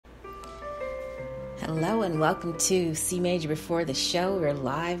Hello and welcome to CMajor Before the Show. We're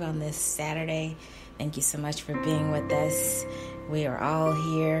live on this Saturday. Thank you so much for being with us. We are all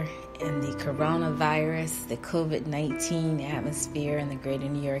here in the coronavirus, the COVID-19 atmosphere in the greater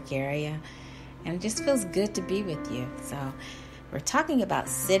New York area. And it just feels good to be with you. So we're talking about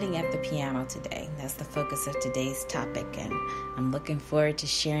sitting at the piano today. That's the focus of today's topic. And I'm looking forward to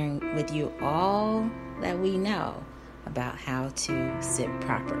sharing with you all that we know about how to sit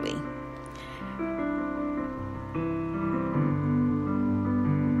properly.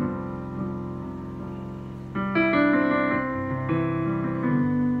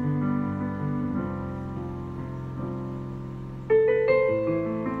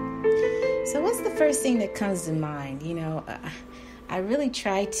 So what's the first thing that comes to mind? I really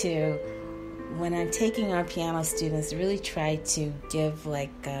try to, when I'm taking on piano students, really try to give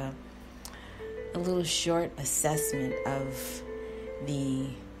like a little short assessment of the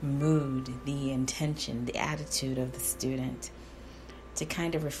mood, the intention, the attitude of the student to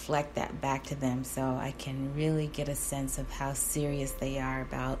kind of reflect that back to them so I can really get a sense of how serious they are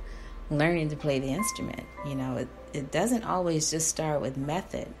about learning to play the instrument. It doesn't always just start with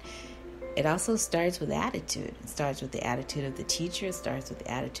method. It also starts with attitude. It starts with the attitude of the teacher. It starts with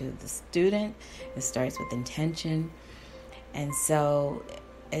the attitude of the student. It starts with intention. And so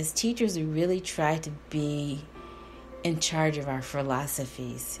as teachers, we really try to be in charge of our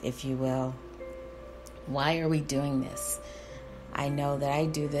philosophies, if you will. Why are we doing this? I know that I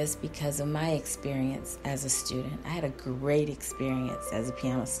do this because of my experience as a student. I had a great experience as a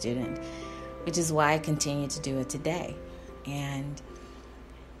piano student, which is why I continue to do it today. And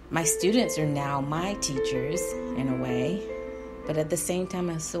my students are now my teachers in a way, but at the same time,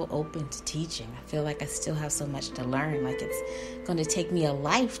 I'm so open to teaching. I feel like I still have so much to learn, like it's going to take me a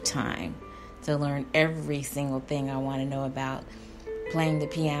lifetime to learn every single thing I want to know about playing the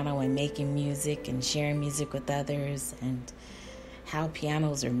piano and making music and sharing music with others and how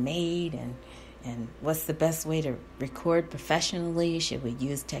pianos are made and what's the best way to record professionally. Should we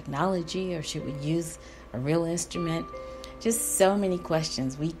use technology or should we use a real instrument? Just so many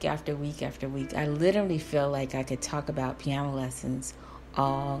questions week after week after week. I literally feel like I could talk about piano lessons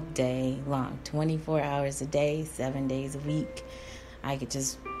all day long, 24 hours a day, 7 days a week. I could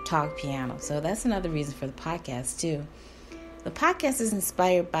just talk piano. So that's another reason for the podcast too. The podcast is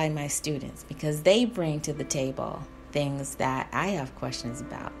inspired by my students because they bring to the table things that I have questions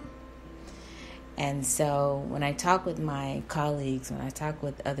about. And so when I talk with my colleagues, when I talk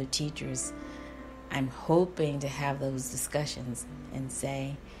with other teachers, I'm hoping to have those discussions and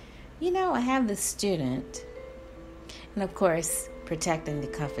say, I have this student, and of course, protecting the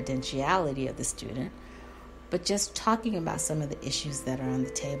confidentiality of the student, but just talking about some of the issues that are on the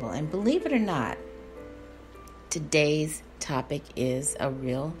table. And believe it or not, today's topic is a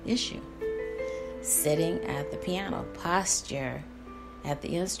real issue. Sitting at the piano, posture at the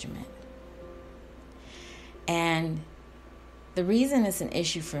instrument. And the reason it's an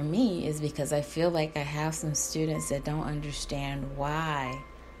issue for me is because I feel like I have some students that don't understand why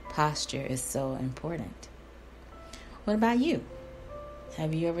posture is so important. What about you?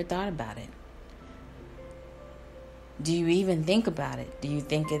 Have you ever thought about it? Do you even think about it? Do you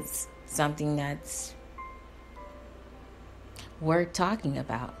think it's something that's worth talking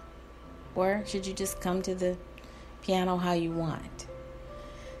about? Or should you just come to the piano how you want?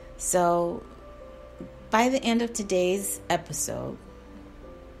 So by the end of today's episode,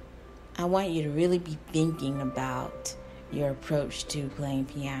 I want you to really be thinking about your approach to playing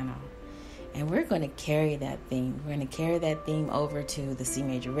piano. And we're going to carry that theme. We're going to carry that theme over to the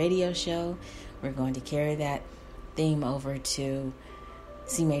CMajor radio show. We're going to carry that theme over to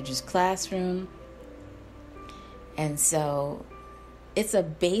CMajor's classroom. And so it's a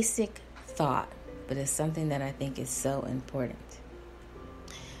basic thought, but it's something that I think is so important.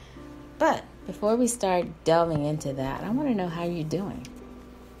 But before we start delving into that, I want to know how you're doing.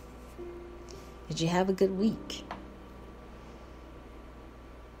 Did you have a good week?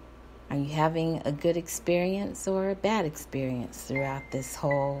 Are you having a good experience or a bad experience throughout this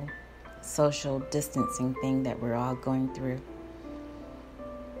whole social distancing thing that we're all going through?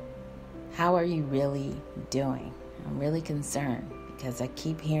 How are you really doing? I'm really concerned because I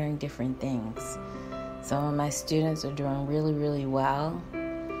keep hearing different things. Some of my students are doing really, really well.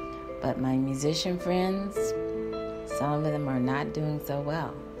 But my musician friends, some of them are not doing so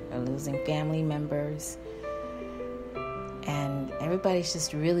well. They're losing family members. And everybody's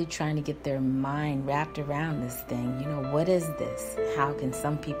just really trying to get their mind wrapped around this thing. What is this? How can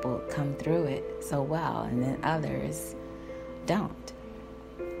some people come through it so well and then others don't?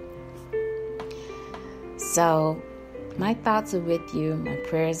 So my thoughts are with you. My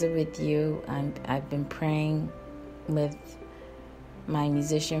prayers are with you. I've been praying with my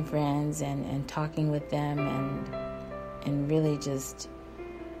musician friends and talking with them and really just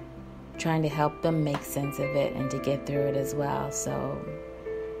trying to help them make sense of it and to get through it as well. So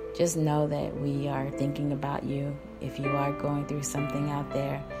just know that we are thinking about you if you are going through something out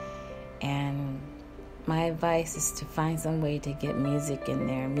there. And my advice is to find some way to get music in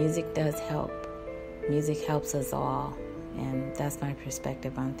there. Music does help. Music helps us all. And that's my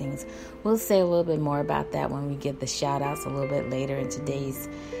perspective on things. We'll say a little bit more about that when we get the shout outs a little bit later in today's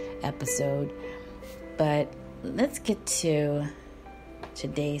episode. But let's get to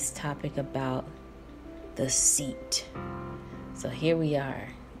today's topic about the seat. So here we are,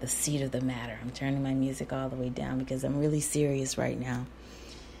 the seat of the matter. I'm turning my music all the way down because I'm really serious right now.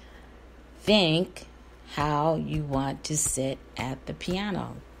 Think how you want to sit at the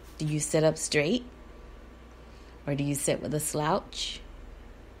piano. Do you sit up straight? Or do you sit with a slouch?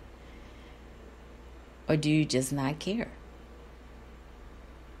 Or do you just not care?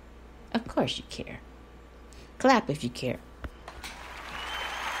 Of course you care. Clap if you care.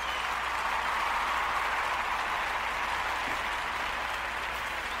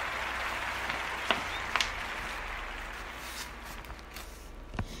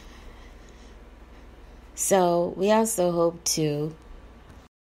 So we also hope to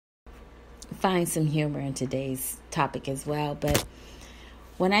find some humor in today's topic as well. But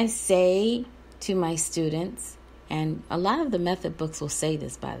when I say to my students, and a lot of the method books will say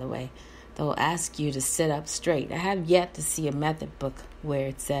this, by the way, they'll ask you to sit up straight. I have yet to see a method book where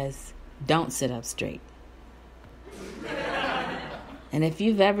it says, don't sit up straight. And if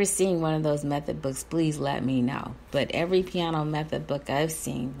you've ever seen one of those method books, please let me know. But every piano method book I've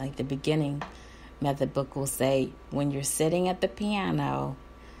seen, like the beginning method book will say, when you're sitting at the piano,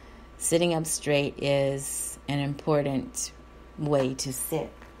 sitting up straight is an important way to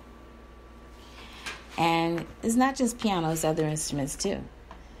sit. And it's not just pianos, other instruments too.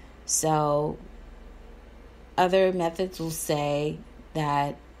 So other methods will say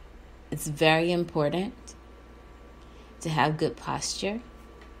that it's very important to have good posture.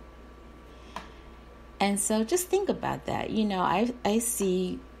 And so just think about that. You know, I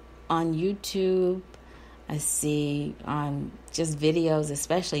see on YouTube, I see on just videos,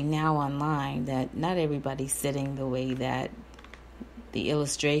 especially now online, that not everybody's sitting the way that the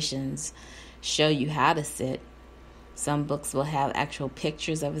illustrations show you how to sit. Some books will have actual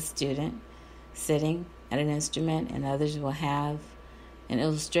pictures of a student sitting at an instrument, and others will have an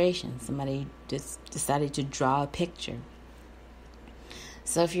illustration. Somebody just decided to draw a picture.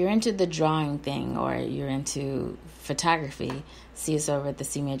 So if you're into the drawing thing or you're into photography, see us over at the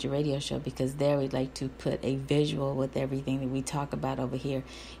CMajor radio show, because there we'd like to put a visual with everything that we talk about over here.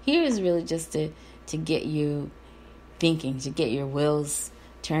 Here is really just to get you thinking, to get your wheels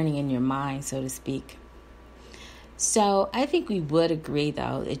turning in your mind, so to speak. So I think we would agree,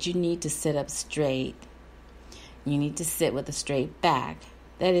 though, that you need to sit up straight. You need to sit with a straight back.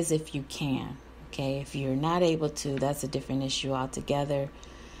 That is if you can. Okay, if you're not able to, that's a different issue altogether.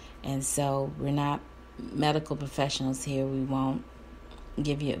 And so we're not medical professionals here. We won't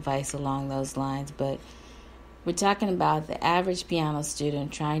give you advice along those lines. But we're talking about the average piano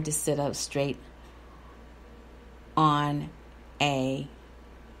student trying to sit up straight on a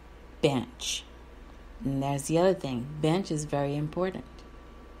bench. And there's the other thing. Bench is very important.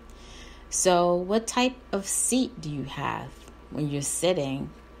 So what type of seat do you have when you're sitting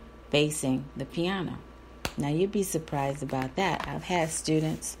facing the piano? Now, you'd be surprised about that. I've had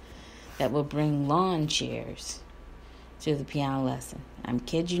students that will bring lawn chairs to the piano lesson. I'm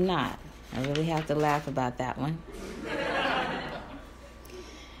kid you not. I really have to laugh about that one.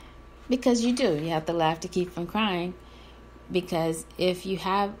 Because you do. You have to laugh to keep from crying. Because if you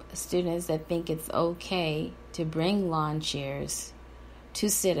have students that think it's okay to bring lawn chairs to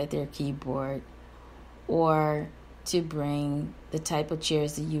sit at their keyboard, or to bring the type of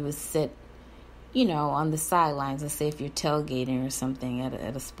chairs that you would sit, you know, on the sidelines. Let's say if you're tailgating or something at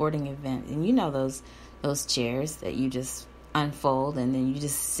a sporting event, and you know those chairs that you just unfold and then you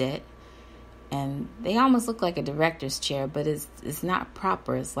just sit, and they almost look like a director's chair, but it's not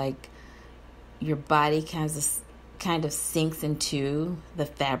proper. It's like your body kind of sinks into the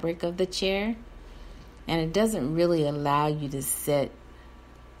fabric of the chair, and it doesn't really allow you to sit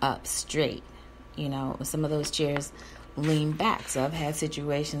up straight. You know, some of those chairs lean back. So I've had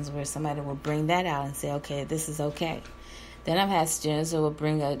situations where somebody will bring that out and say, okay, this is okay. Then I've had students who will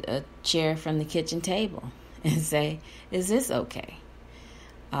bring a chair from the kitchen table and say, is this okay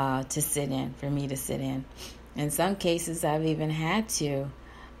to sit in, for me to sit in? In some cases, I've even had to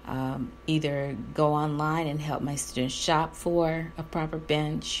either go online and help my students shop for a proper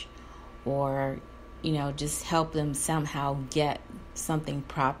bench, or just help them somehow get something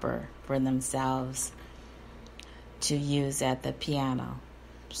proper for themselves to use at the piano.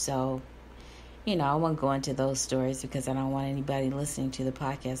 So I won't go into those stories because I don't want anybody listening to the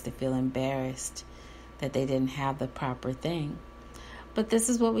podcast to feel embarrassed that they didn't have the proper thing. But this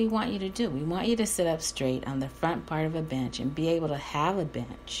is what we want you to do. We want you to sit up straight on the front part of a bench and be able to have a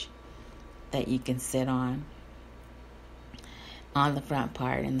bench that you can sit on the front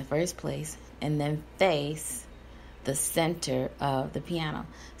part in the first place, and then face the center of the piano.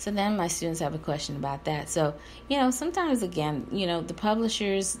 So then my students have a question about that. So, sometimes again, the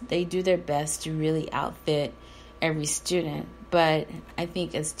publishers, they do their best to really outfit every student. But I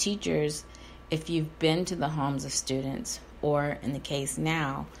think as teachers, if you've been to the homes of students, or in the case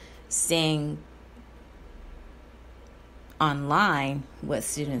now, seeing online what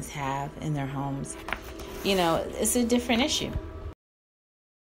students have in their homes, it's a different issue.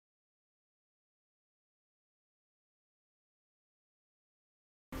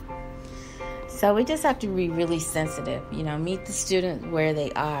 So we just have to be really sensitive, meet the student where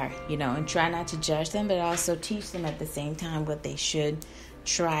they are, and try not to judge them, but also teach them at the same time what they should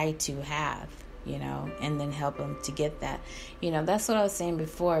try to have, and then help them to get that. That's what I was saying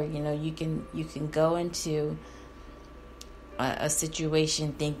before. You can go into a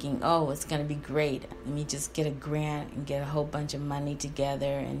situation thinking, oh, it's going to be great. Let me just get a grant and get a whole bunch of money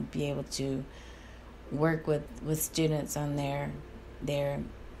together and be able to work with students on their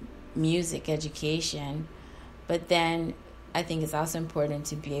music education. But then I think it's also important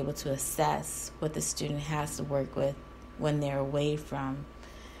to be able to assess what the student has to work with when they're away from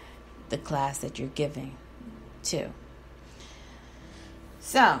the class that you're giving to.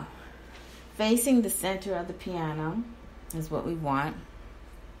 So, facing the center of the piano is what we want.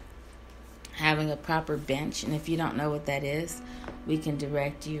 Having a proper bench, and if you don't know what that is, we can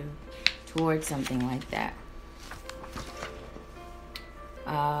direct you towards something like that.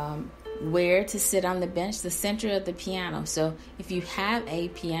 Where to sit on the bench, the center of the piano. So if you have a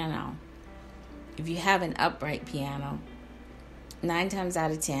piano, if you have an upright piano, 9 times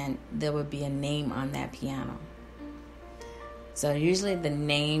out of 10, there will be a name on that piano. So usually the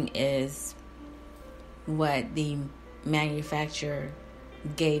name is what the manufacturer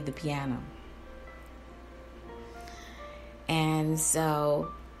gave the piano. And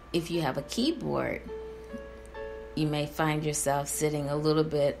so if you have a keyboard, you may find yourself sitting a little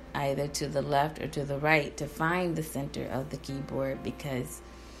bit either to the left or to the right to find the center of the keyboard, because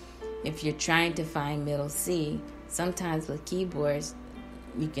if you're trying to find middle C, sometimes with keyboards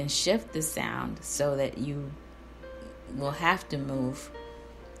you can shift the sound so that you will have to move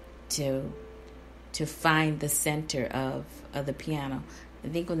to find the center of the piano. I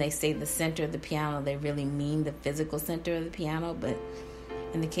think when they say the center of the piano, they really mean the physical center of the piano, but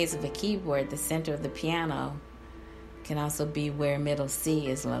in the case of a keyboard, the center of the piano can also be where middle C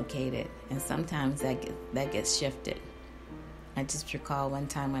is located, and sometimes that gets shifted. I just recall one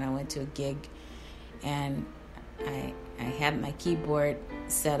time when I went to a gig and I had my keyboard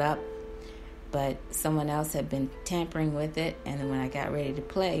set up, but someone else had been tampering with it, and then when I got ready to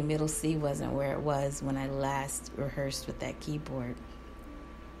play, middle C wasn't where it was when I last rehearsed with that keyboard.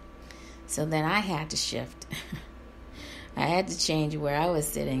 So then I had to shift. I had to change where I was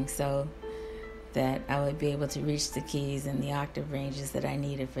sitting so that I would be able to reach the keys and the octave ranges that I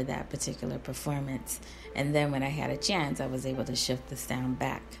needed for that particular performance. And then when I had a chance, I was able to shift the sound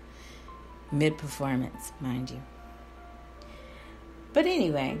back, mid-performance, mind you. But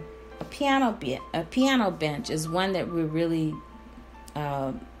anyway, a piano bench is one that we're really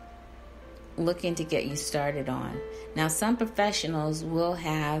looking to get you started on. Now, some professionals will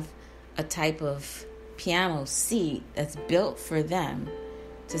have a type of piano seat that's built for them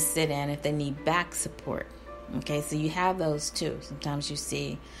to sit in if they need back support. Okay, so you have those too. Sometimes you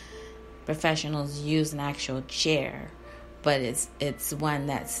see professionals use an actual chair, but it's one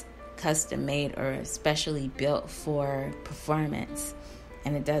that's custom made or especially built for performance,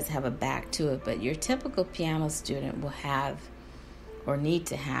 and it does have a back to it. But your typical piano student will have or need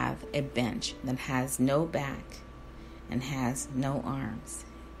to have a bench that has no back and has no arms,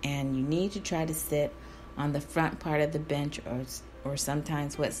 and you need to try to sit on the front part of the bench, or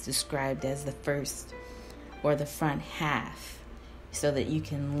sometimes what's described as the first or the front half, so that you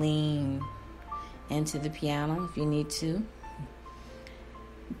can lean into the piano if you need to.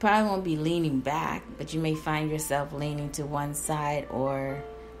 You probably won't be leaning back, but you may find yourself leaning to one side or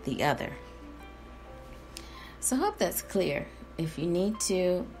the other. So I hope that's clear. If you need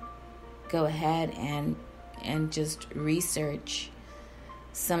to, go ahead and just research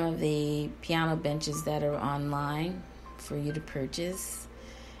some of the piano benches that are online for you to purchase.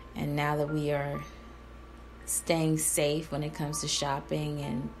 And now that we are staying safe when it comes to shopping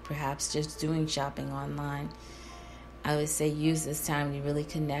and perhaps just doing shopping online, I would say use this time to really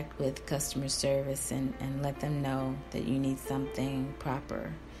connect with customer service and let them know that you need something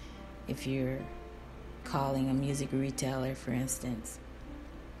proper if you're calling a music retailer, for instance.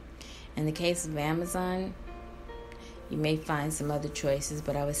 In the case of Amazon, you may find some other choices,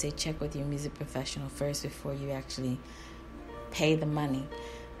 but I would say check with your music professional first before you actually pay the money.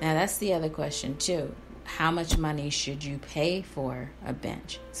 Now, that's the other question, too. How much money should you pay for a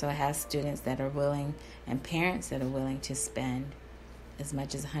bench? So I have students that are willing and parents that are willing to spend as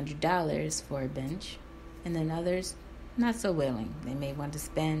much as $100 for a bench, and then others not so willing. They may want to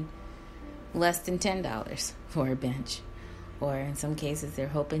spend less than $10 for a bench, or in some cases they're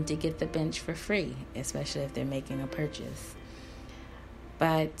hoping to get the bench for free, especially if they're making a purchase.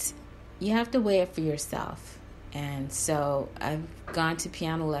 But you have to weigh it for yourself. And so I've gone to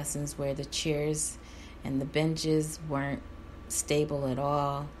piano lessons where the chairs and the benches weren't stable at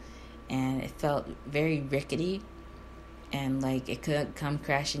all, and it felt very rickety and like it could come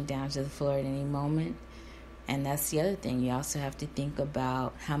crashing down to the floor at any moment. And that's the other thing. You also have to think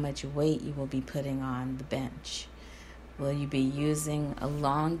about how much weight you will be putting on the bench. Will you be using a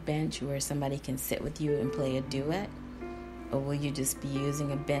long bench where somebody can sit with you and play a duet? Or will you just be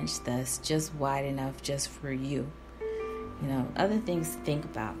using a bench that's just wide enough just for you? You know, other things to think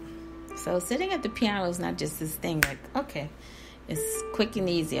about. So sitting at the piano is not just this thing like, okay, it's quick and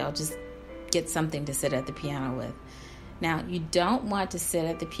easy. I'll just get something to sit at the piano with. Now, you don't want to sit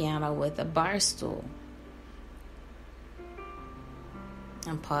at the piano with a bar stool.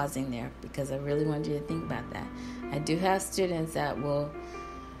 I'm pausing there because I really want you to think about that. I do have students that will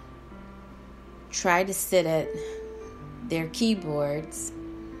try to sit at their keyboards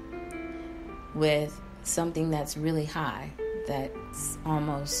with something that's really high, that's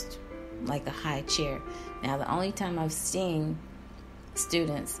almost like a high chair. Now, the only time I've seen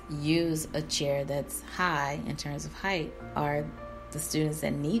students use a chair that's high in terms of height are the students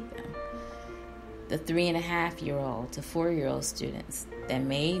that need them. The 3.5-year-old to 4-year-old students that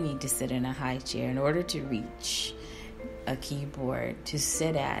may need to sit in a high chair in order to reach a keyboard, to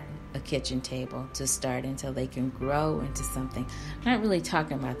sit at a kitchen table, to start until they can grow into something. I'm not really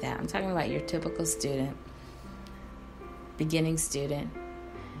talking about that. I'm talking about your typical student, beginning student,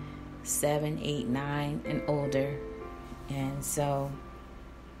 7, 8, 9, and older. And so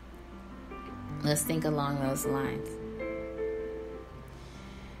let's think along those lines.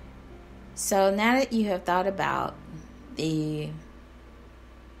 So now that you have thought about the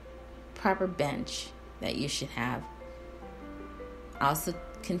proper bench that you should have, also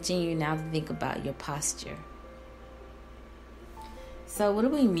continue now to think about your posture. So what do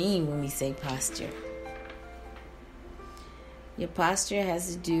we mean when we say posture? Your posture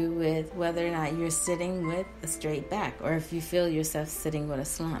has to do with whether or not you're sitting with a straight back or if you feel yourself sitting with a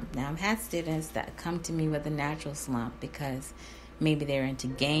slump. Now, I've had students that come to me with a natural slump because maybe they're into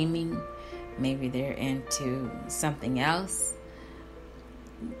gaming, maybe they're into something else,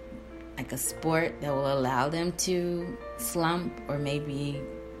 like a sport that will allow them to slump, or maybe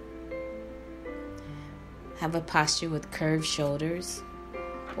have a posture with curved shoulders,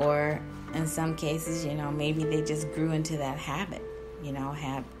 or in some cases, maybe they just grew into that habit.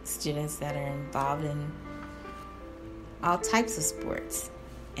 Have students that are involved in all types of sports.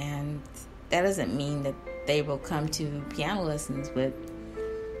 And that doesn't mean that they will come to piano lessons with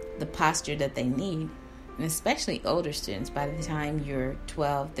the posture that they need. And especially older students, by the time you're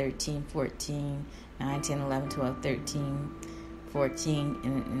 12, 13, 14, 9, 10, 11, 12, 13, 14,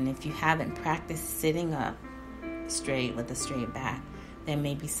 and if you haven't practiced sitting up straight with a straight back, there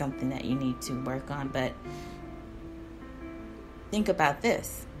may be something that you need to work on. But think about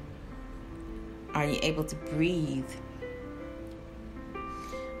this. Are you able to breathe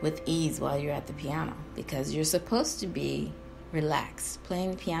with ease while you're at the piano? Because you're supposed to be relaxed.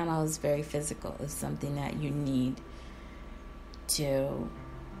 Playing the piano is very physical. It's something that you need to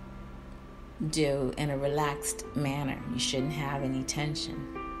do in a relaxed manner. You shouldn't have any tension.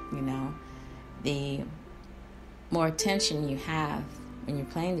 The more tension you have when you're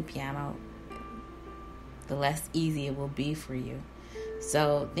playing the piano, the less easy it will be for you.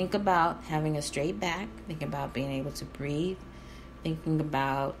 So think about having a straight back. Think about being able to breathe. Thinking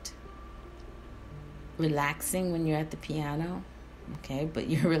about relaxing when you're at the piano. Okay, but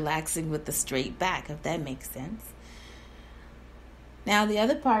you're relaxing with the straight back, if that makes sense. Now, the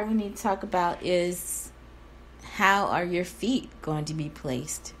other part we need to talk about is how are your feet going to be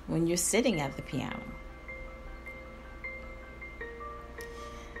placed when you're sitting at the piano?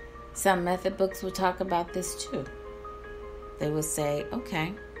 Some method books will talk about this too. They will say,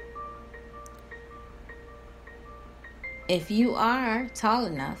 okay, if you are tall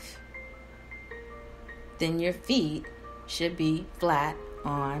enough, then your feet should be flat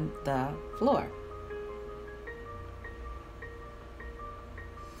on the floor.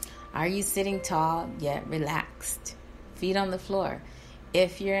 Are you sitting tall yet relaxed? Feet on the floor.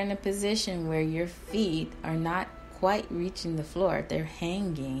 If you're in a position where your feet are not quite reaching the floor, they're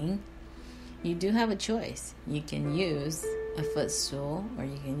hanging, you do have a choice. You can use a footstool or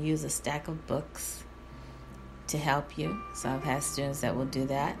you can use a stack of books to help you. So I've had students that will do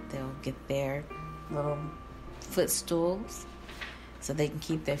that. They'll get their little footstools so they can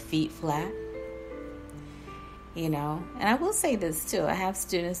keep their feet flat. And I will say this too. I have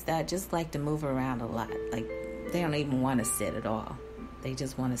students that just like to move around a lot. Like, they don't even want to sit at all. They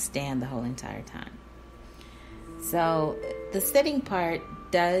just want to stand the whole entire time. So the sitting part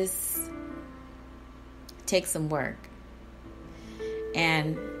does take some work.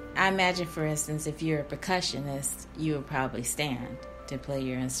 And I imagine, for instance, if you're a percussionist, you would probably stand to play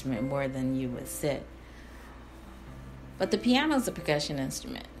your instrument more than you would sit. But the piano is a percussion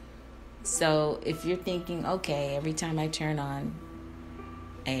instrument. So if you're thinking, okay, every time I turn on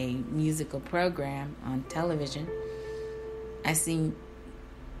a musical program on television, I see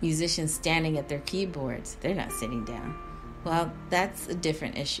musicians standing at their keyboards. They're not sitting down. Well, that's a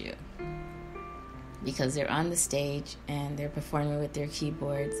different issue, because they're on the stage and they're performing with their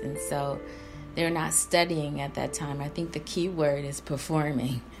keyboards, and so they're not studying at that time. I think the key word is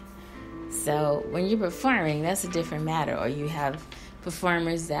performing. So when you're performing, that's a different matter. Or you have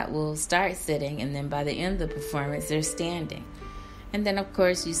performers that will start sitting, and then by the end of the performance, they're standing. And then, of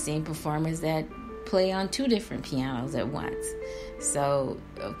course, you've seen performers that play on 2 different pianos at once. So,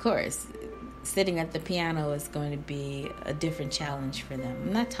 of course, sitting at the piano is going to be a different challenge for them.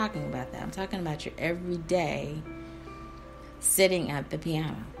 I'm not talking about that. I'm talking about your everyday sitting at the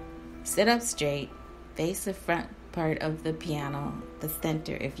piano. Sit up straight, face the front part of the piano, the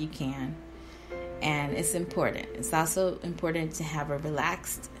center if you can. And it's important. It's also important to have a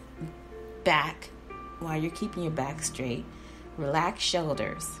relaxed back while you're keeping your back straight, relaxed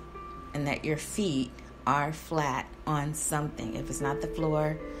shoulders, and that your feet are flat on something. If it's not the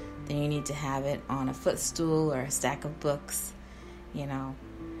floor, then you need to have it on a footstool or a stack of books. You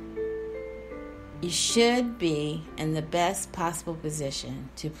should be in the best possible position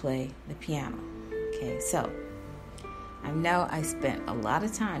to play the piano. Okay, so I know I spent a lot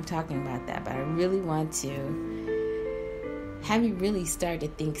of time talking about that, but I really want to have you really start to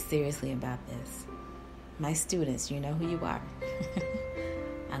think seriously about this. My students, you know who you are.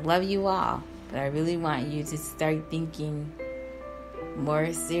 I love you all, but I really want you to start thinking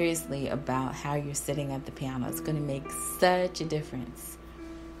more seriously about how you're sitting at the piano. It's going to make such a difference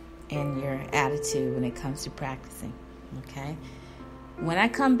in your attitude when it comes to practicing, okay? When I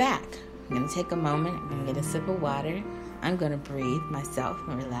come back, I'm going to take a moment. I'm going to get a sip of water. I'm going to breathe myself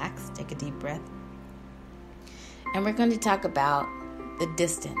and relax, take a deep breath. And we're going to talk about the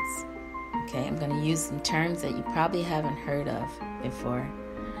distance, okay? I'm going to use some terms that you probably haven't heard of before.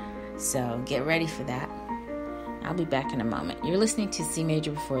 So get ready for that. I'll be back in a moment. You're listening to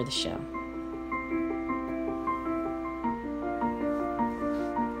CMajor Before the Show.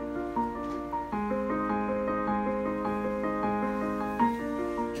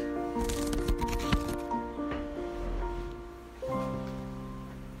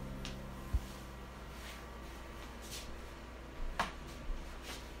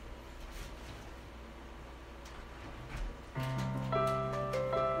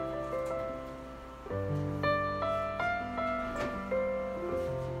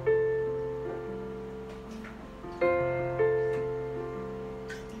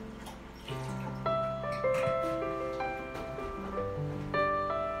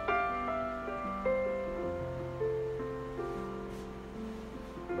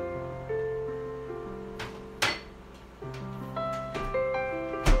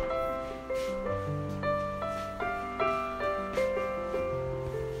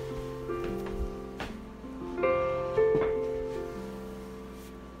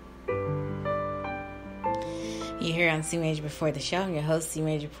 You're here on CMajor Before the Show. I'm your host,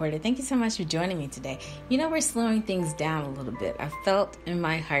 CMajor Porter. Thank you so much for joining me today. We're slowing things down a little bit. I felt in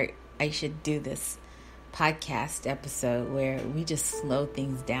my heart I should do this podcast episode where we just slow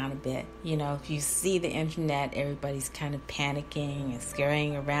things down a bit. If you see the internet, everybody's kind of panicking and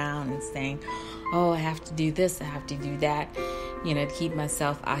scurrying around and saying, oh, I have to do this, I have to do that, to keep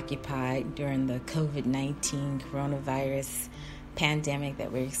myself occupied during the COVID-19 coronavirus pandemic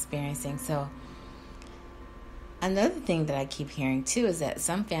that we're experiencing. So Another thing that I keep hearing too is that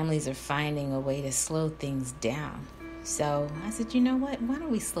some families are finding a way to slow things down. So I said, you know what? Why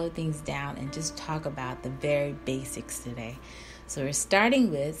don't we slow things down and just talk about the very basics today? So we're starting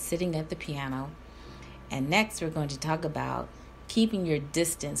with sitting at the piano. And next we're going to talk about keeping your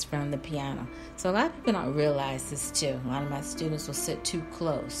distance from the piano. So a lot of people don't realize this too. A lot of my students will sit too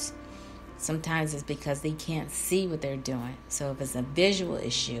close. Sometimes it's because they can't see what they're doing. So if it's a visual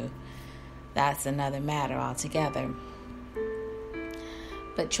issue, that's another matter altogether.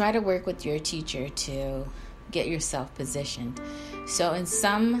 But try to work with your teacher to get yourself positioned. So in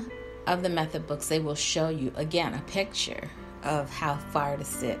some of the method books, they will show you, again, a picture of how far to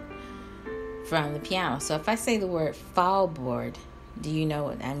sit from the piano. So if I say the word fall board, do you know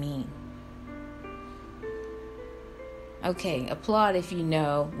what I mean? Okay, applaud if you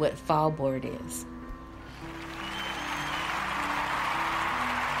know what fall board is.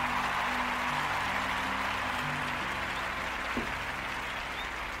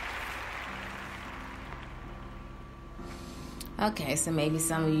 Okay, so maybe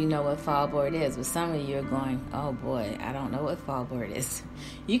some of you know what fall board is, but some of you are going, "Oh boy, I don't know what fall board is."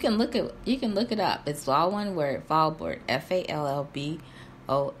 You can look it up. It's all one word, fall board, FALLBOARD.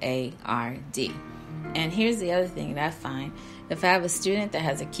 And here's the other thing that I find: if I have a student that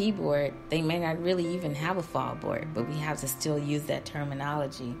has a keyboard, they may not really even have a fall board, but we have to still use that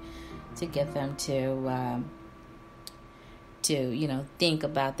terminology to get them to think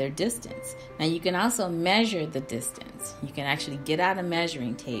about their distance. Now you can also measure the distance. You can actually get out a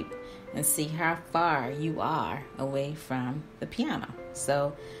measuring tape and see how far you are away from the piano.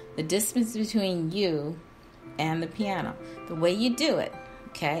 So the distance between you and the piano. The way you do it,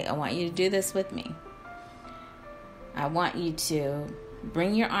 okay, I want you to do this with me. I want you to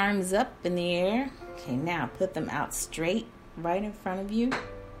bring your arms up in the air. Okay, now put them out straight right in front of you.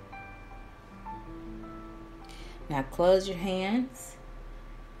 Now close your hands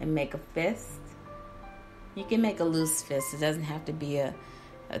and make a fist. You can make a loose fist. It doesn't have to be a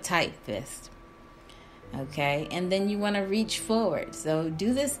tight fist. Okay, and then you want to reach forward. So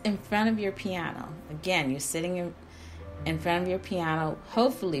do this in front of your piano. Again, you're sitting in front of your piano,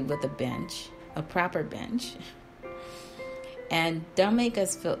 hopefully with a bench, a proper bench. And don't make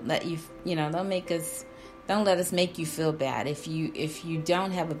us feel that don't let us make you feel bad. If you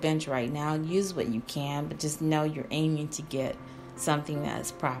don't have a bench right now, use what you can, but just know you're aiming to get something that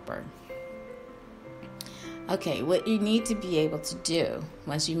is proper. Okay, what you need to be able to do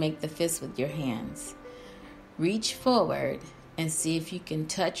once you make the fist with your hands, reach forward and see if you can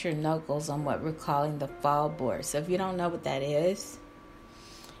touch your knuckles on what we're calling the fall board. So if you don't know what that is,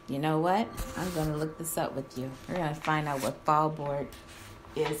 you know what? I'm going to look this up with you. We're going to find out what fall board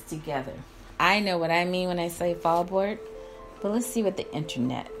is together. I know what I mean when I say fall board, but let's see what the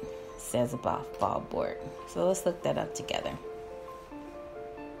internet says about fall board. So let's look that up together.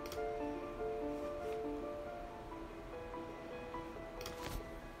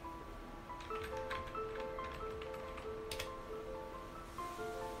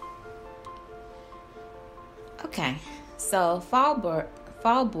 Okay, so fall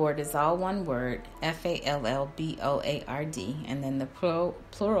board is all one word, FALLBOARD, and then the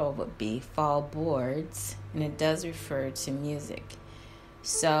plural would be fall boards, and it does refer to music.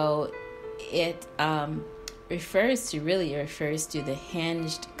 So it refers to the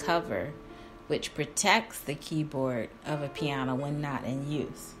hinged cover, which protects the keyboard of a piano when not in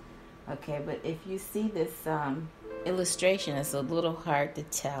use. Okay, but if you see this illustration, it's a little hard to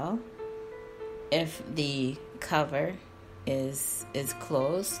tell if the cover is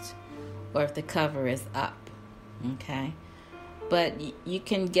closed or if the cover is up. Okay, but you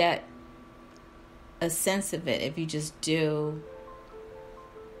can get a sense of it if you just do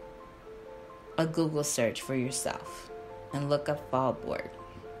a Google search for yourself and look up fall board.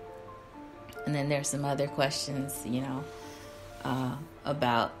 And then there's some other questions,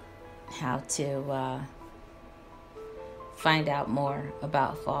 about how to find out more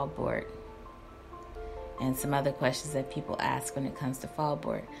about fall board, and some other questions that people ask when it comes to fall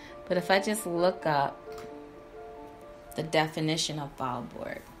board. But if I just look up the definition of fall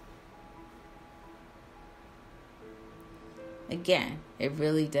board, again, it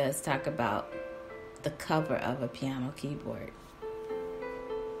really does talk about the cover of a piano keyboard.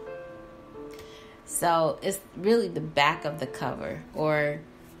 So it's really the back of the cover, or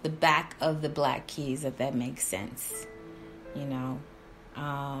the back of the black keys, if that makes sense.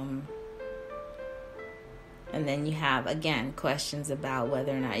 And then you have, again, questions about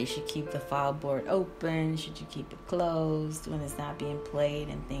whether or not you should keep the fall board open, should you keep it closed when it's not being played,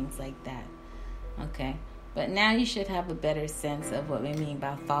 and things like that. Okay, But now you should have a better sense of what we mean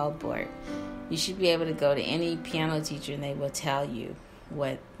by fall board. You should be able to go to any piano teacher and they will tell you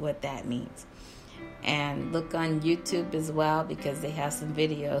what that means. And look on YouTube as well, because they have some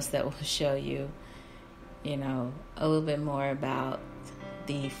videos that will show you, a little bit more about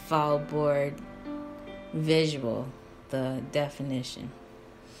the fall board visual, the definition.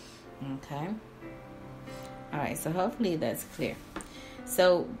 Okay? All right, so hopefully that's clear.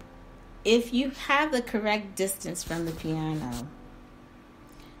 So if you have the correct distance from the piano,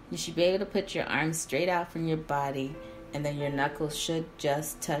 you should be able to put your arms straight out from your body, and then your knuckles should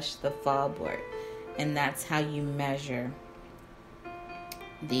just touch the fall board. And that's how you measure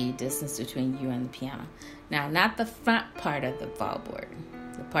the distance between you and the piano. Now, not the front part of the fall board,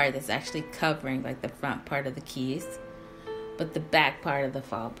 the part that's actually covering like the front part of the keys, but the back part of the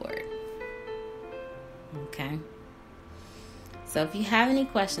fall board. Okay? So if you have any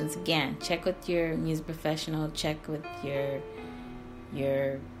questions, again, check with your music professional, check with your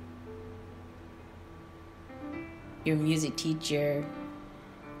music teacher,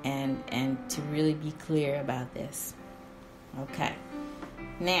 and to really be clear about this. Okay.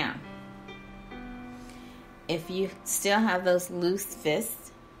 Now, if you still have those loose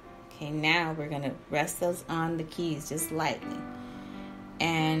fists, okay, now we're going to rest those on the keys just lightly.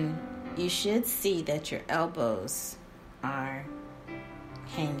 And you should see that your elbows are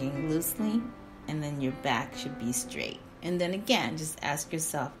hanging loosely, and then your back should be straight. And then again, just ask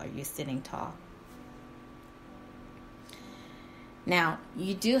yourself, are you sitting tall? Now,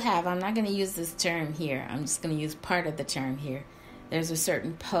 you do have, I'm not going to use this term here, I'm just going to use part of the term here. There's a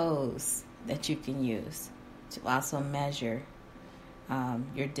certain pose that you can use to also measure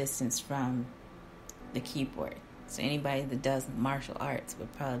your distance from the keyboard. So anybody that does martial arts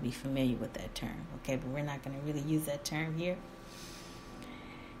would probably be familiar with that term, okay? But we're not going to really use that term here.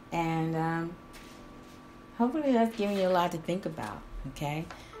 And hopefully that's giving you a lot to think about, okay?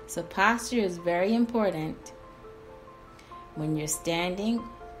 So posture is very important when you're standing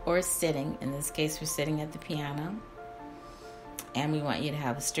or sitting. In this case, we're sitting at the piano. And we want you to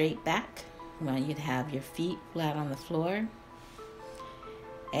have a straight back. We want you to have your feet flat on the floor.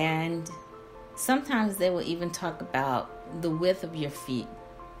 And sometimes they will even talk about the width of your feet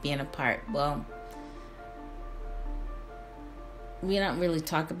being apart. Well, we don't really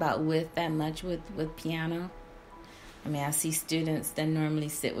talk about width that much with piano. I mean, I see students that normally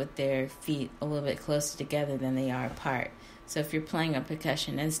sit with their feet a little bit closer together than they are apart. So if you're playing a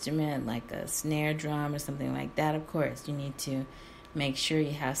percussion instrument like a snare drum or something like that, of course, you need to make sure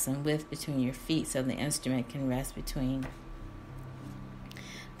you have some width between your feet so the instrument can rest between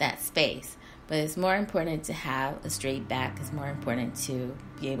that space. But it's more important to have a straight back. It's more important to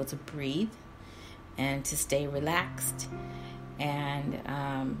be able to breathe and to stay relaxed, and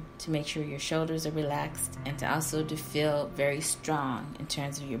to make sure your shoulders are relaxed, and to also to feel very strong in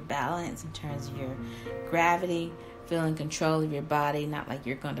terms of your balance, in terms of your gravity, feel in control of your body, not like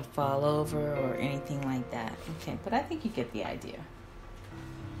you're going to fall over or anything like that. Okay, but I think you get the idea.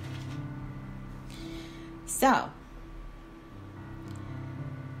 So,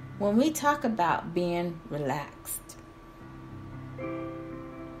 when we talk about being relaxed,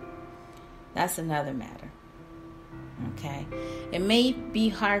 that's another matter. Okay? It may be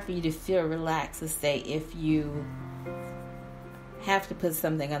hard for you to feel relaxed, let's say, if you have to put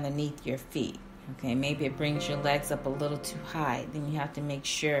something underneath your feet. Okay? Maybe it brings your legs up a little too high. Then you have to make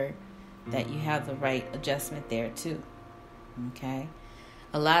sure that you have the right adjustment there too. Okay?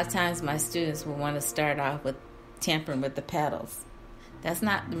 A lot of times my students will want to start off with tampering with the pedals. That's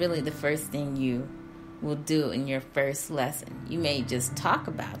not really the first thing you will do in your first lesson. You may just talk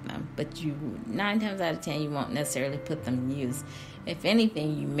about them, but 9 times out of 10 you won't necessarily put them in use. If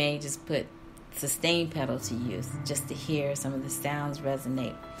anything, you may just put sustain pedal to use just to hear some of the sounds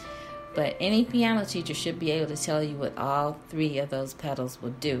resonate. But any piano teacher should be able to tell you what all 3 of those pedals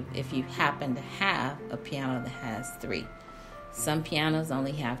will do if you happen to have a piano that has 3. Some pianos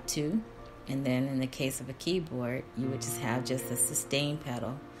only have 2, and then in the case of a keyboard, you would just have just a sustain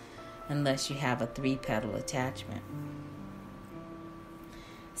pedal, unless you have a 3-pedal attachment.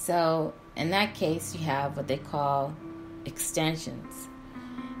 So in that case, you have what they call extensions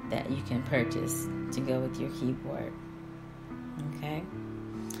that you can purchase to go with your keyboard. Okay?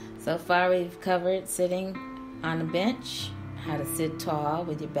 So far we've covered sitting on a bench, how to sit tall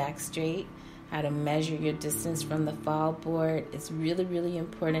with your back straight, how to measure your distance from the fall board. It's really, really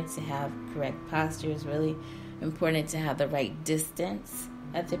important to have correct posture. It's really important to have the right distance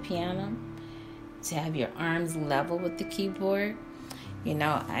at the piano, to have your arms level with the keyboard. You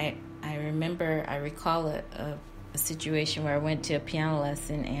know, I recall a situation where I went to a piano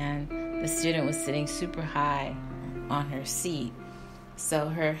lesson and the student was sitting super high on her seat. So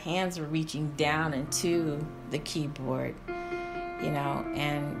her hands were reaching down into the keyboard,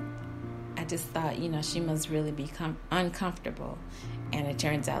 and I just thought, she must really be uncomfortable. And it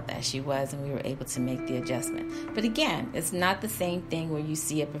turns out that she was, and we were able to make the adjustment. But again, it's not the same thing where you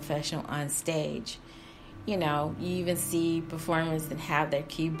see a professional on stage. You even see performers that have their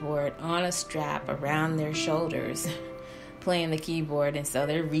keyboard on a strap around their shoulders playing the keyboard, and so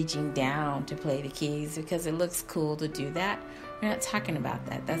they're reaching down to play the keys because it looks cool to do that. We're not talking about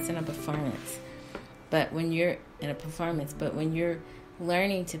that. That's in a performance. But when you're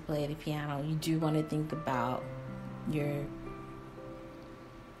learning to play the piano, you do want to think about your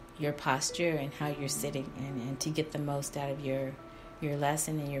posture and how you're sitting, and to get the most out of your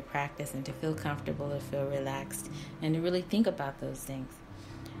lesson and your practice, and to feel comfortable, to feel relaxed, and to really think about those things.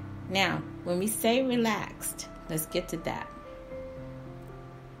 Now, when we say relaxed, let's get to that.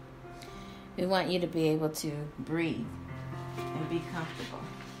 We want you to be able to breathe and be comfortable.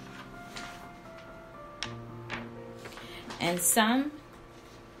 And some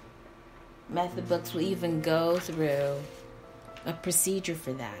method books will even go through a procedure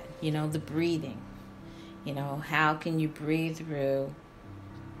for that, the breathing. How can you breathe through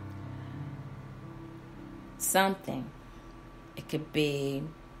something? It could be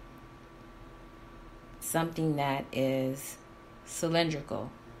something that is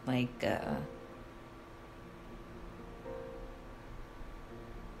cylindrical, like a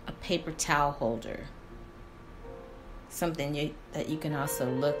paper towel holder, something that you can also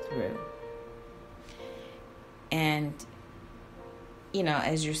look through. And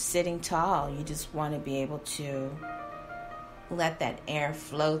as you're sitting tall, you just want to be able to let that air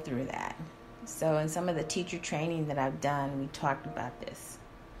flow through that. So in some of the teacher training that I've done, we talked about this.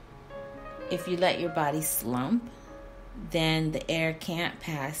 If you let your body slump, then the air can't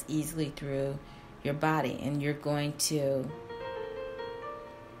pass easily through your body, and you're going to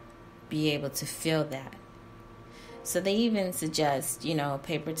be able to feel that. So they even suggest, a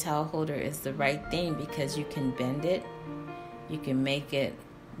paper towel holder is the right thing because you can bend it. You can make it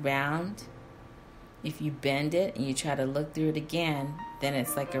round. If you bend it and you try to look through it again, then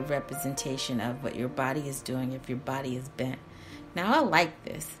it's like a representation of what your body is doing if your body is bent. Now, I like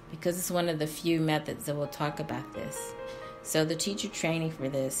this because it's one of the few methods that will talk about this. So the teacher training for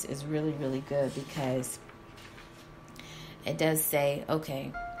this is really, really good because it does say,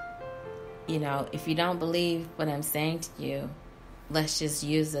 okay, if you don't believe what I'm saying to you, let's just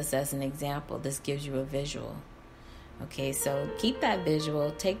use this as an example. This gives you a visual. Okay, so keep that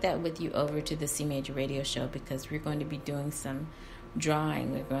visual. Take that with you over to the CMajor radio show because we're going to be doing some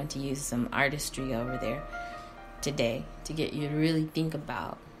drawing. We're going to use some artistry over there today to get you to really think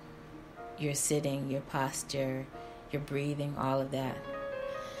about your sitting, your posture, your breathing, all of that.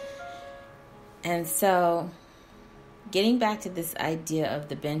 And so, getting back to this idea of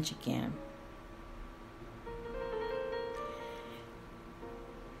the bench again,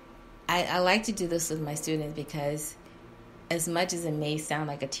 I like to do this with my students because as much as it may sound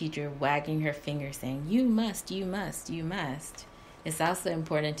like a teacher wagging her finger saying, you must, you must, you must, it's also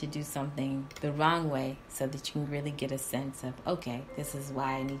important to do something the wrong way so that you can really get a sense of, okay, this is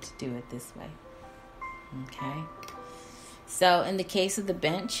why I need to do it this way. Okay? So in the case of the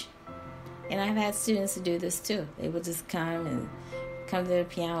bench, and I've had students to do this too. They will just come to their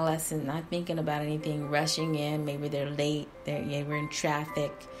piano lesson not thinking about anything, rushing in. Maybe they're late. They were in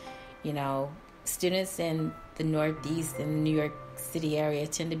traffic. Students in the Northeast and the New York City area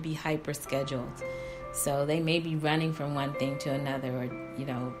tend to be hyper scheduled. So they may be running from one thing to another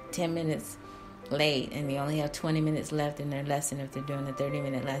or, 10 minutes late and they only have 20 minutes left in their lesson if they're doing a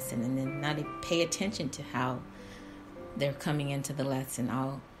 30-minute lesson, and then not even pay attention to how they're coming into the lesson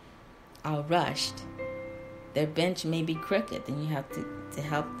all rushed. Their bench may be crooked, and you have to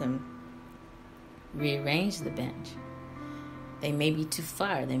help them rearrange the bench. They may be too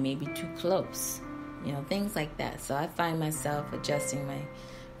far. They may be too close. Things like that. So I find myself adjusting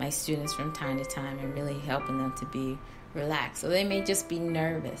my students from time to time and really helping them to be relaxed. So they may just be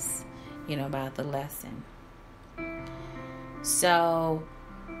nervous, about the lesson. So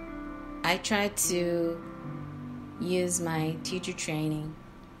I try to use my teacher training,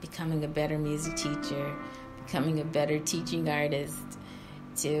 becoming a better music teacher, becoming a better teaching artist,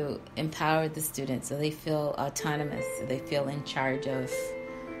 to empower the students so they feel autonomous, so they feel in charge of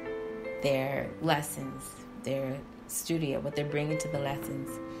their lessons, their studio, what they're bringing to the lessons.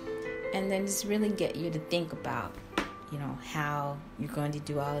 And then just really get you to think about, how you're going to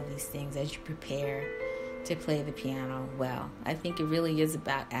do all of these things as you prepare to play the piano well. I think it really is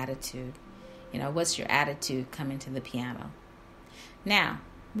about attitude. What's your attitude coming to the piano? Now,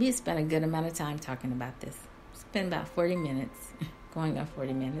 we spent a good amount of time talking about this. It's been about 40 minutes, going on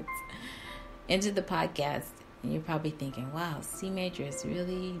 40 minutes into the podcast. And you're probably thinking, wow, CMajor is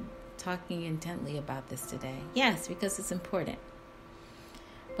really talking intently about this today. Yes, because it's important.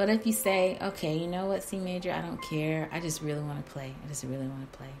 But if you say, okay, you know what, CMajor, I don't care. I just really want to play.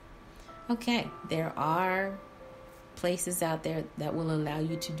 Okay, there are places out there that will allow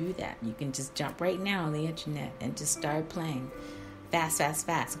you to do that. You can just jump right now on the internet and just start playing.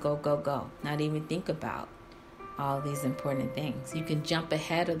 Fast. Go. Not even think about all these important things. You can jump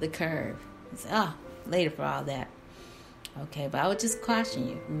ahead of the curve. It's, later for all that. Okay, but I would just caution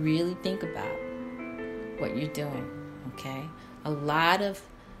you. Really think about what you're doing. Okay? A lot of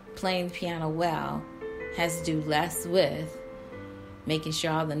playing the piano well has to do less with making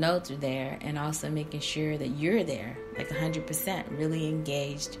sure all the notes are there and also making sure that you're there, like 100%, really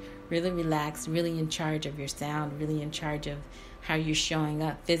engaged, really relaxed, really in charge of your sound, really in charge of how you're showing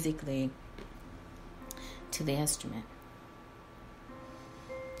up physically to the instrument.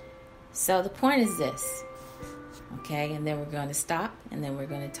 So the point is this, okay? And then we're going to stop, and then we're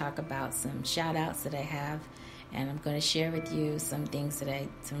going to talk about some shout-outs that I have, and I'm going to share with you some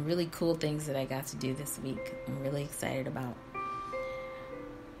really cool things that I got to do this week. I'm really excited about.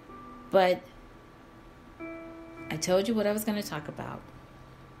 But I told you what I was going to talk about.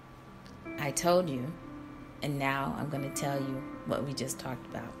 I told you, and now I'm going to tell you what we just talked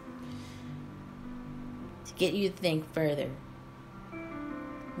about. To get you to think further.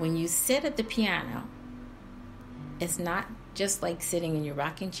 When you sit at the piano, it's not just like sitting in your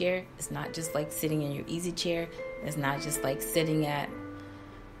rocking chair. It's not just like sitting in your easy chair. It's not just like sitting at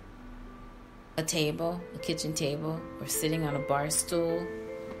a kitchen table, or sitting on a bar stool,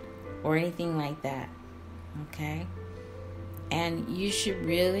 or anything like that. Okay? And you should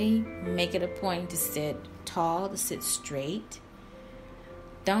really make it a point to sit tall, to sit straight.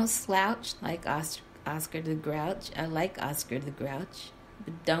 Don't slouch like Oscar the Grouch. I like Oscar the Grouch,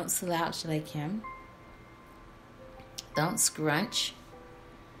 but don't slouch like him. Don't scrunch,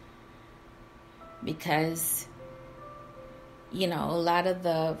 because a lot of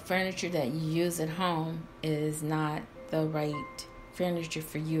the furniture that you use at home is not the right furniture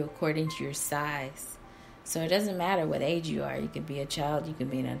for you according to your size. So it doesn't matter what age you are. You could be a child, you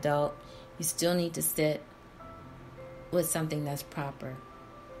could be an adult. You still need to sit with something that's proper.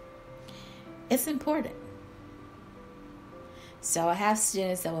 It's important. So I have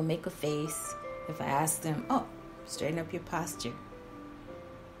students that will make a face if I ask them, straighten up your posture.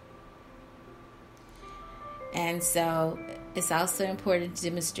 And so it's also important to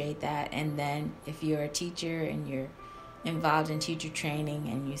demonstrate that. And then if you're a teacher and you're involved in teacher training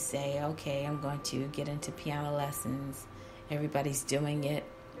and you say, okay, I'm going to get into piano lessons, everybody's doing it,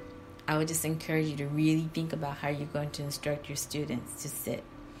 I would just encourage you to really think about how you're going to instruct your students to sit.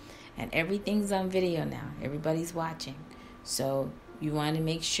 And everything's on video now. Everybody's watching. So you want to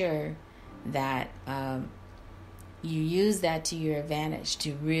make sure that you use that to your advantage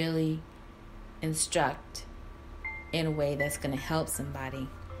to really instruct in a way that's going to help somebody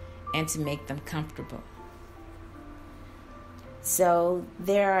and to make them comfortable. So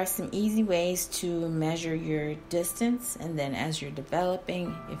there are some easy ways to measure your distance, and then as you're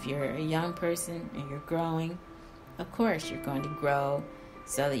developing, if you're a young person and you're growing, of course you're going to grow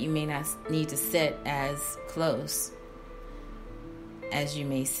so that you may not need to sit as close as you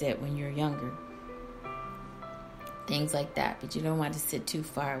may sit when you're younger. Things like that, but you don't want to sit too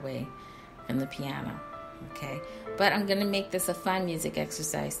far away from the piano, okay? But I'm going to make this a fun music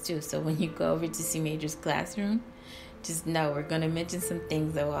exercise too, so when you go over to CMajor's classroom, just know we're going to mention some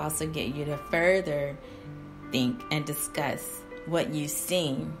things that will also get you to further think and discuss what you've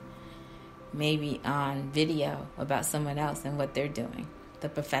seen, maybe on video about someone else and what they're doing, the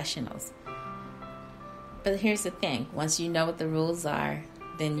professionals. But here's the thing. Once you know what the rules are,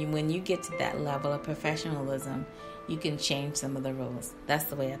 then when you get to that level of professionalism, you can change some of the rules. That's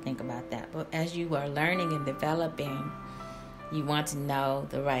the way I think about that. But as you are learning and developing, you want to know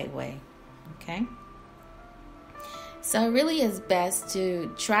the right way. Okay? So it really is best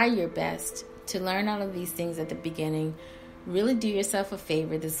to try your best to learn all of these things at the beginning. Really do yourself a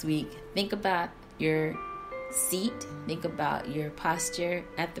favor this week. Think about your seat. Think about your posture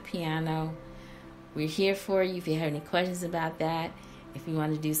at the piano. We're here for you if you have any questions about that. If you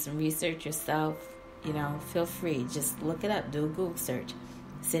want to do some research yourself, feel free. Just look it up. Do a Google search.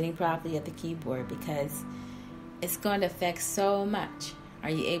 Sitting properly at the keyboard, because it's going to affect so much. Are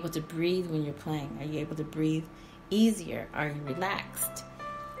you able to breathe when you're playing? Are you able to breathe easier? Are you relaxed?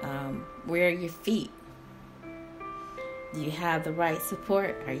 Where are your feet? Do you have the right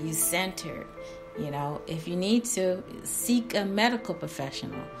support? Are you centered? If you need to, seek a medical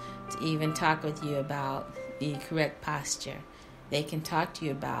professional to even talk with you about the correct posture. They can talk to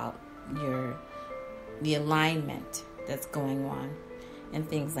you about the alignment that's going on and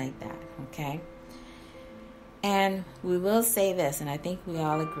things like that, okay? And we will say this, and I think we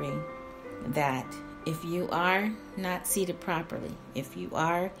all agree, that if you are not seated properly, if you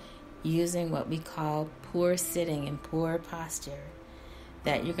are using what we call poor sitting and poor posture,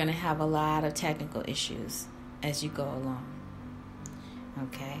 that you're going to have a lot of technical issues as you go along.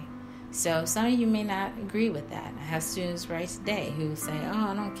 Okay? So some of you may not agree with that. I have students right today who say, oh,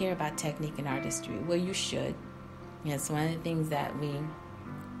 I don't care about technique and artistry. Well, you should. It's one of the things that we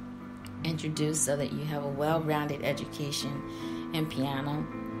introduce so that you have a well-rounded education in piano.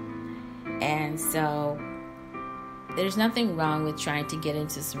 And so there's nothing wrong with trying to get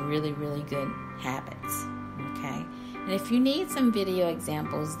into some really, really good habits. Okay? And if you need some video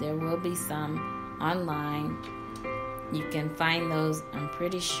examples, there will be some online. You can find those, I'm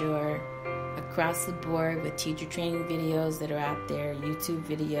pretty sure, across the board with teacher training videos that are out there, YouTube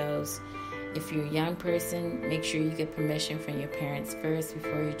videos. If you're a young person, make sure you get permission from your parents first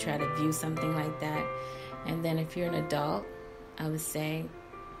before you try to view something like that. And then if you're an adult, I would say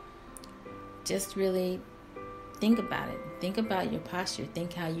just really think about it. Think about your posture.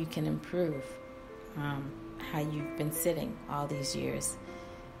 Think how you can improve how you've been sitting all these years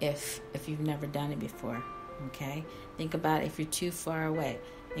if you've never done it before. Okay? Think about if you're too far away.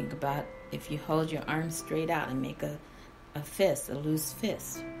 Think about if you hold your arms straight out and make a fist, a loose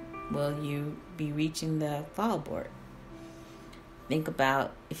fist. Will you be reaching the fall board? Think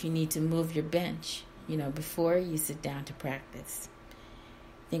about if you need to move your bench, before you sit down to practice.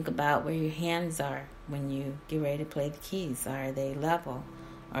 Think about where your hands are when you get ready to play the keys. Are they level?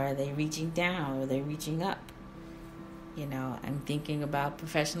 Or are they reaching down? Or are they reaching up? I'm thinking about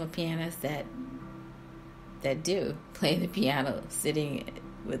professional pianists that do play the piano sitting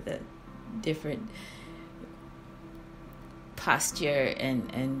with a different posture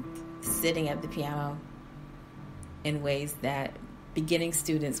and sitting at the piano in ways that beginning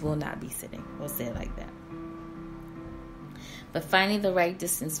students will not be sitting. We'll say it like that. But finding the right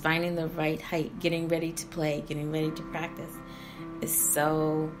distance, finding the right height, getting ready to play, getting ready to practice is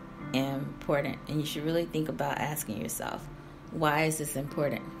so important. And you should really think about asking yourself, why is this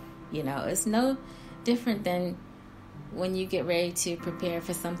important? It's no different than when you get ready to prepare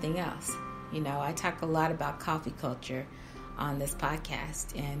for something else. I talk a lot about coffee culture on this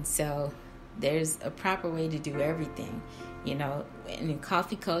podcast, and so there's a proper way to do everything. And in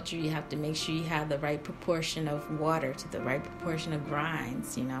coffee culture, you have to make sure you have the right proportion of water to the right proportion of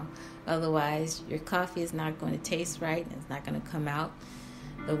grinds, Otherwise, your coffee is not going to taste right, and it's not going to come out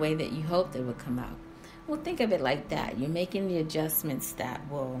the way that you hoped it would come out. Well, think of it like that. You're making the adjustments that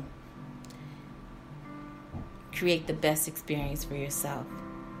will create the best experience for yourself.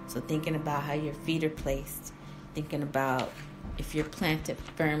 So thinking about how your feet are placed, thinking about if you're planted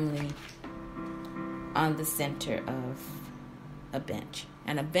firmly on the center of a bench.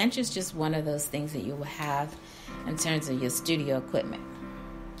 And a bench is just one of those things that you will have in terms of your studio equipment.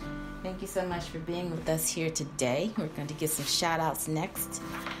 Thank you so much for being with us here today. We're going to get some shout outs next.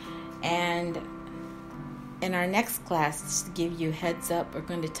 And in our next class, just to give you a heads up, we're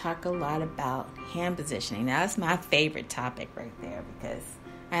going to talk a lot about hand positioning. Now, that's my favorite topic right there because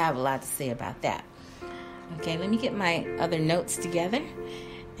I have a lot to say about that. Okay, let me get my other notes together.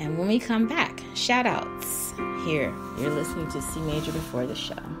 And when we come back, shout outs here. You're listening to C Major Before the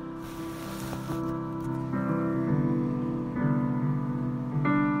Show.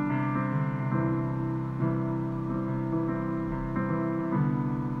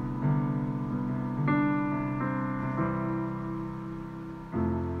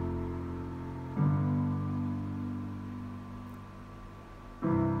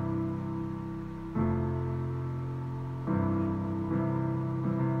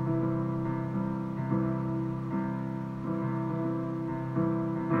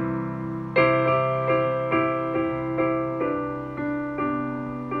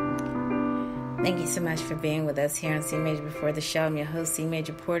 Thank you so much for being with us here on C Major Before the Show. I'm your host, C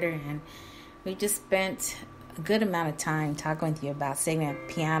Major Porter, and we just spent a good amount of time talking with you about sitting at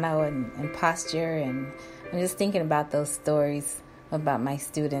piano and posture, and I'm just thinking about those stories about my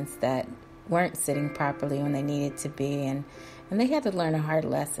students that weren't sitting properly when they needed to be, and they had to learn a hard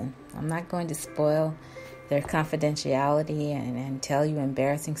lesson. I'm not going to spoil their confidentiality and tell you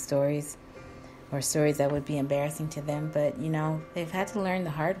embarrassing stories or stories that would be embarrassing to them. But, they've had to learn the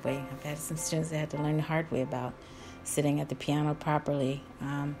hard way. I've had some students that had to learn the hard way about sitting at the piano properly.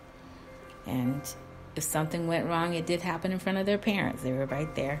 And if something went wrong, it did happen in front of their parents. They were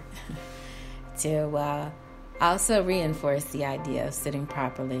right there to also reinforce the idea of sitting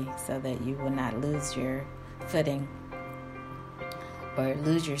properly so that you will not lose your footing or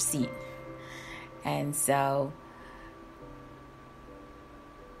lose your seat. And so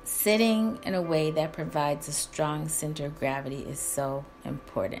sitting in a way that provides a strong center of gravity is so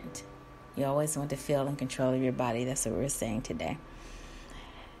important. You always want to feel in control of your body. That's what we're saying today.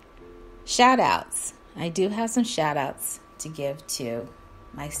 Shout outs. I do have some shout outs to give to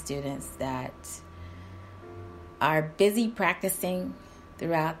my students that are busy practicing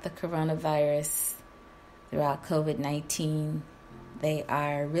throughout the coronavirus, throughout COVID-19. They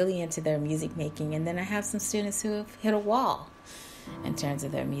are really into their music making. And then I have some students who have hit a wall in terms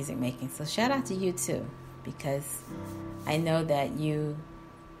of their music making. So shout out to you too, because I know that you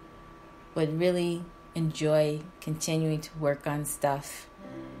would really enjoy continuing to work on stuff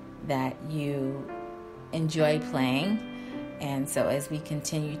that you enjoy playing. And so as we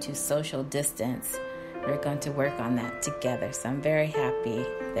continue to social distance, we're going to work on that together. So I'm very happy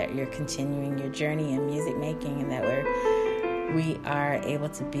that you're continuing your journey in music making and that we are able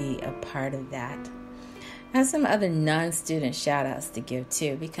to be a part of that. I have some other non-student shout outs to give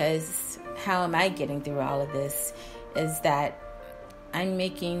too, because how am I getting through all of this is that I'm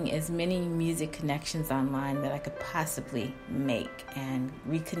making as many music connections online that I could possibly make and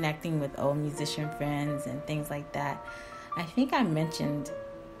reconnecting with old musician friends and things like that. I think I mentioned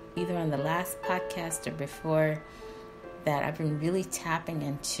either on the last podcast or before that I've been really tapping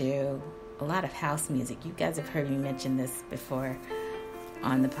into a lot of house music. You guys have heard me mention this before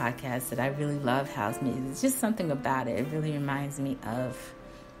on the podcast, that I really love house music. It's just something about it. It really reminds me of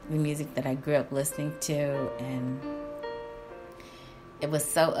the music that I grew up listening to, and it was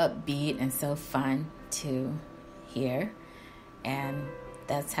so upbeat and so fun to hear. And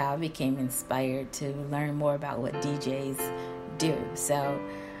that's how I became inspired to learn more about what DJs do. So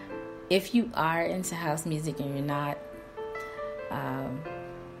if you are into house music and you're not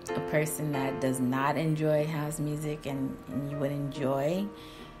a person that does not enjoy house music and you would enjoy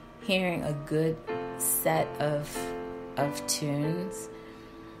hearing a good set of tunes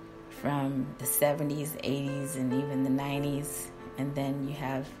from the 70s, 80s, and even the 90s, and then you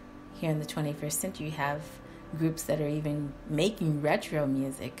have here in the 21st century, you have groups that are even making retro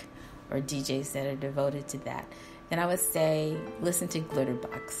music or DJs that are devoted to that, then I would say listen to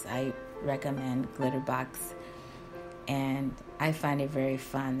Glitterbox. I recommend Glitterbox, and I find it very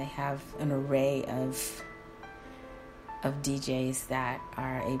fun. They have an array of DJs that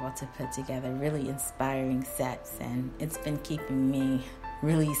are able to put together really inspiring sets, and it's been keeping me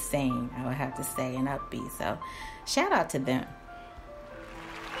really sane, I would have to say, and upbeat. So shout out to them.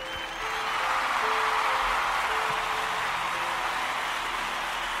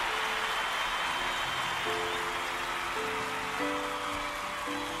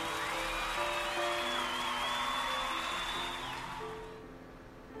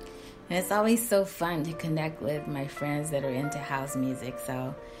 And it's always so fun to connect with my friends that are into house music.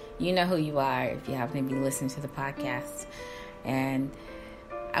 So you know who you are if you happen to be listening to the podcast. And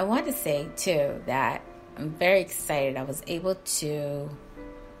I want to say, too, that I'm very excited. I was able to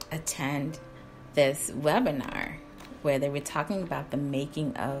attend this webinar where they were talking about the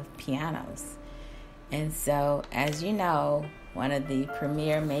making of pianos. And so, as you know, one of the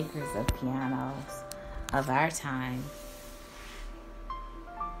premier makers of pianos of our time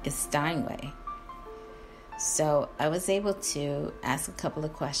is Steinway. So I was able to ask a couple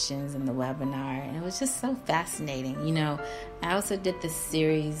of questions in the webinar, and it was just so fascinating. You know, I also did this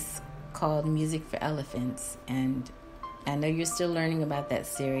series called Music for Elephants, and I know you're still learning about that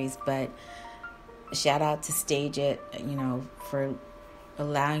series, but shout out to Stage It, you know, for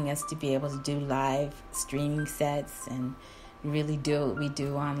allowing us to be able to do live streaming sets and really do what we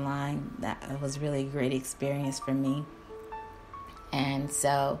do online. That was really a great experience for me. And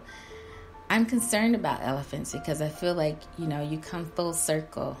so I'm concerned about elephants because I feel like, you know, you come full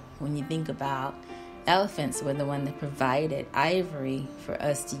circle when you think about elephants were the one that provided ivory for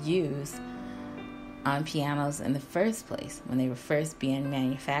us to use on pianos in the first place when they were first being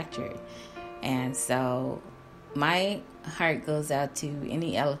manufactured. And so my heart goes out to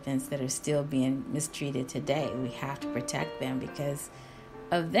any elephants that are still being mistreated today. We have to protect them because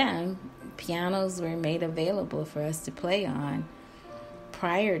of them. Pianos were made available for us to play on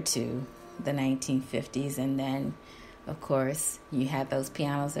prior to the 1950s, and then of course you had those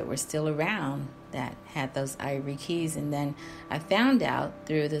pianos that were still around that had those ivory keys. And then I found out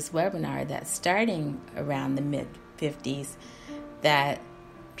through this webinar that starting around the mid-50s that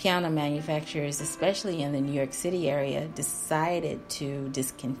piano manufacturers, especially in the New York City area, decided to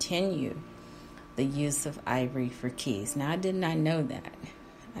discontinue the use of ivory for keys. Now, I did not know that.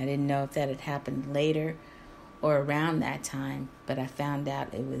 I didn't know if that had happened later or around that time, but I found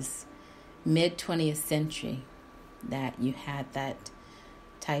out it was mid-20th century that you had that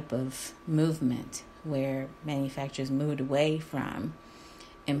type of movement where manufacturers moved away from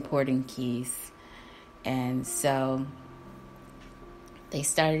importing keys. And so they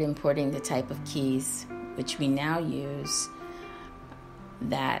started importing the type of keys which we now use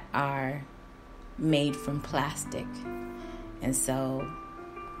that are made from plastic. And so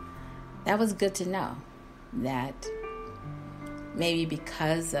that was good to know that maybe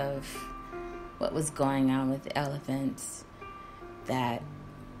because of what was going on with elephants, that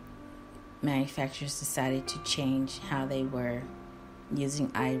manufacturers decided to change how they were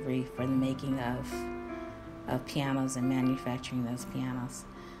using ivory for the making of pianos and manufacturing those pianos.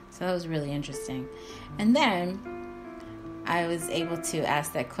 So that was really interesting. And then I was able to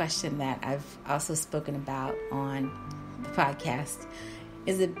ask that question that I've also spoken about on the podcast.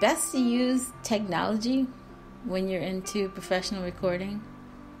 Is it best to use technology when you're into professional recording,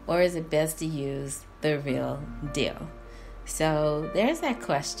 or is it best to use the real deal? So there's that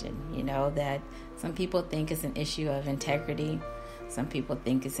question, that some people think is an issue of integrity. Some people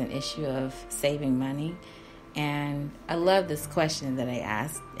think it's an issue of saving money. And I love this question that I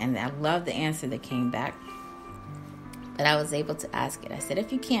asked, and I love the answer that came back. But I was able to ask it. I said,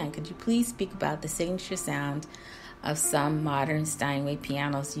 if you can, could you please speak about the signature sound of some modern Steinway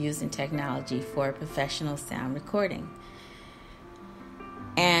pianos using technology for professional sound recording?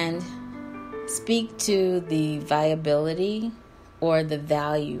 And speak to the viability or the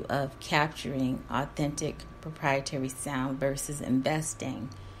value of capturing authentic proprietary sound versus investing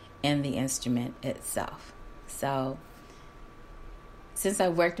in the instrument itself. So, since I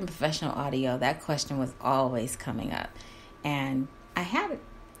worked in professional audio, that question was always coming up. And I had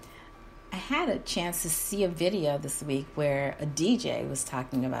a chance to see a video this week where a DJ was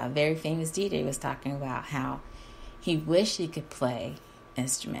talking about, a very famous DJ was talking about how he wished he could play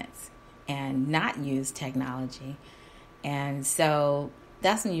instruments and not use technology. And so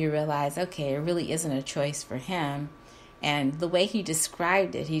that's when you realize, okay, it really isn't a choice for him. And the way he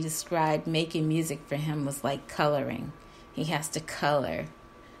described it, he described making music for him was like coloring. He has to color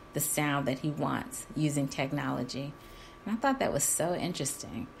the sound that he wants using technology. And I thought that was so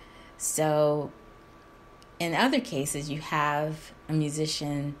interesting. So in other cases, you have a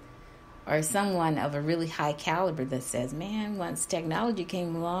musician or someone of a really high caliber that says, man, once technology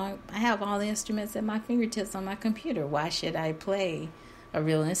came along, I have all the instruments at my fingertips on my computer. Why should I play a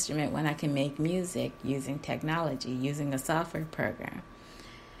real instrument when I can make music using technology, using a software program?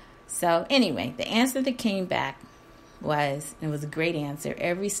 So anyway, the answer that came back was, it was a great answer,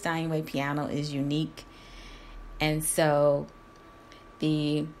 every Steinway piano is unique. And so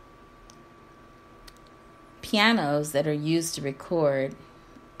the pianos that are used to record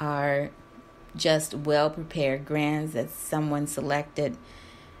are just well-prepared grands that someone selected.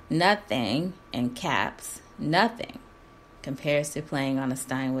 Nothing, in caps, nothing compares to playing on a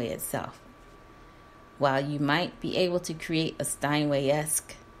Steinway itself. While you might be able to create a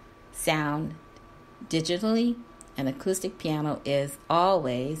Steinway-esque sound digitally, an acoustic piano is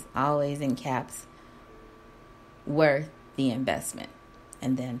always, always in caps, worth the investment.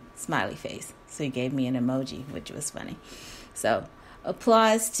 And then smiley face. So he gave me an emoji, which was funny. So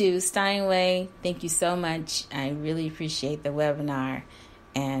applause to Steinway. Thank you so much. I really appreciate the webinar.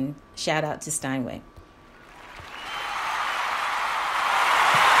 And shout out to Steinway.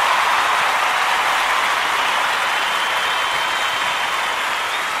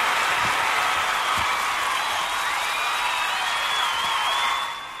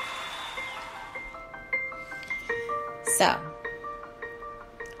 So,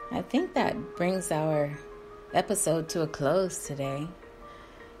 I think that brings our episode to a close today.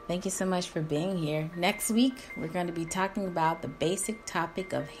 Thank you so much for being here. Next week, we're going to be talking about the basic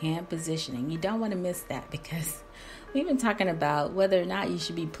topic of hand positioning. You don't want to miss that because we've been talking about whether or not you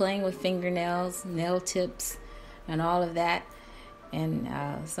should be playing with fingernails, nail tips, and all of that in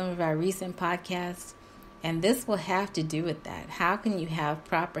some of our recent podcasts. And this will have to do with that. How can you have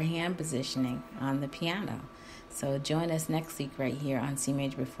proper hand positioning on the piano? So join us next week right here on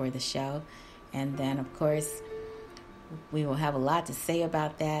CMajor Before the Show. And then, of course, we will have a lot to say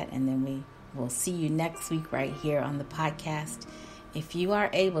about that. And then we will see you next week right here on the podcast. If you are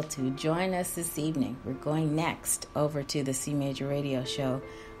able to, join us this evening. We're going next over to the CMajor Radio Show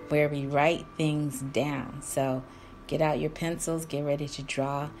where we write things down. So get out your pencils, get ready to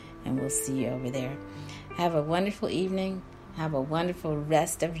draw, and we'll see you over there. Have a wonderful evening. Have a wonderful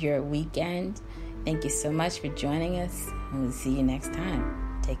rest of your weekend. Thank you so much for joining us, and we'll see you next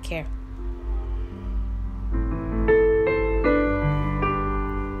time. Take care.